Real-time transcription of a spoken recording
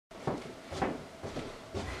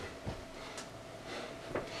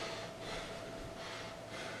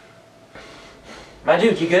Hi,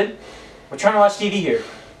 dude, you good? We're trying to watch TV here.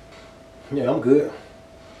 Yeah, I'm good.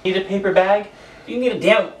 Need a paper bag? Do you need a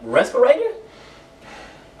damn respirator?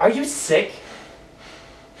 Are you sick?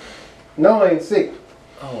 No, I ain't sick.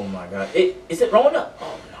 Oh my god. Is it Rona?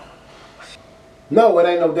 Oh no. No, it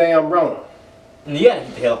ain't no damn Rona. You gotta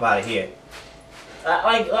get the hell up out of here.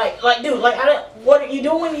 Dude, what are you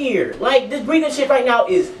doing here? Like, this breathing shit right now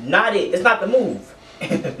is not it. It's not the move.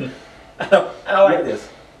 I don't like this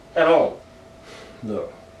at all.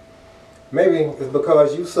 Look, maybe it's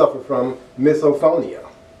because you suffer from misophonia.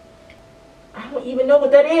 I don't even know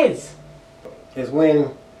what that is. It's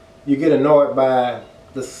when you get annoyed by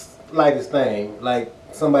the slightest thing, like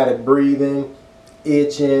somebody breathing,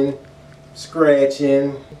 itching,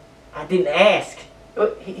 scratching. I didn't ask.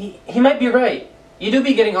 He might be right. You do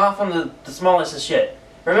be getting off on the smallest of shit.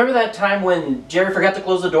 Remember that time when Jerry forgot to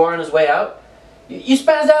close the door on his way out? You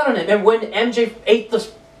spazzed out on him, and when MJ ate the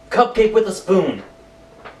cupcake with a spoon.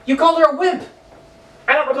 You called her a wimp.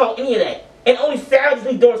 I don't recall any of that. And only savages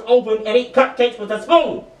leave doors open and eat cupcakes with a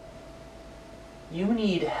spoon. You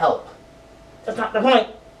need help. That's not the point.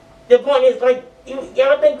 The point is, like, you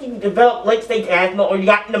ever think you developed late-stage asthma or you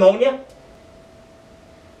got pneumonia?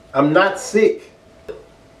 I'm not sick.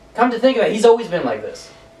 Come to think of it, he's always been like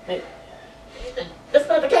this. That's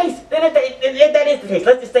not the case. Then if that is the case,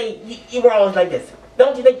 let's just say you were always like this.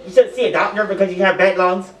 Don't you think you should see a doctor because you have bad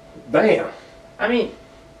lungs? Damn. I mean,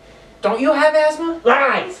 don't you have asthma?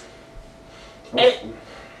 Lies! And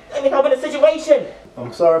let me help in the situation.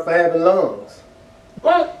 I'm sorry for having lungs.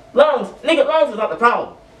 Lungs. Nigga, lungs is not the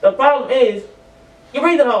problem. The problem is, you're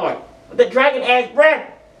breathing hard. With the dragon-ass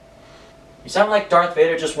breath. You sound like Darth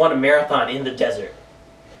Vader just won a marathon in the desert.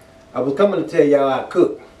 I was coming to tell y'all I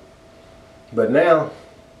cook, but now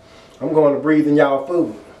I'm going to breathe in y'all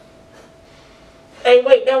food. Hey,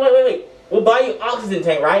 wait. We'll buy you an oxygen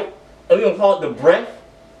tank, right? And we're going to call it the Breath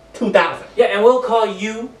 2000. Yeah, and we'll call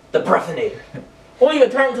you the Breathinator. We'll even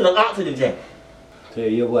turn to the oxygen tank. Tell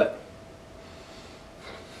you what.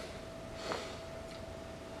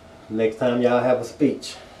 Next time y'all have a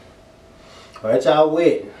speech, or at y'all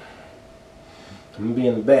wedding, I'm going to be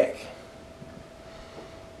in the back.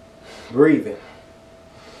 Breathing.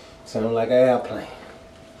 Sound like an airplane.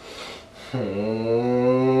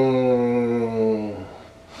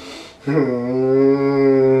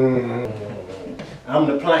 I'm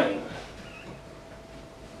the plane.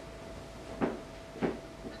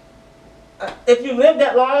 If you live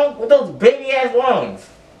that long with those baby ass lungs.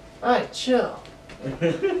 Alright, chill.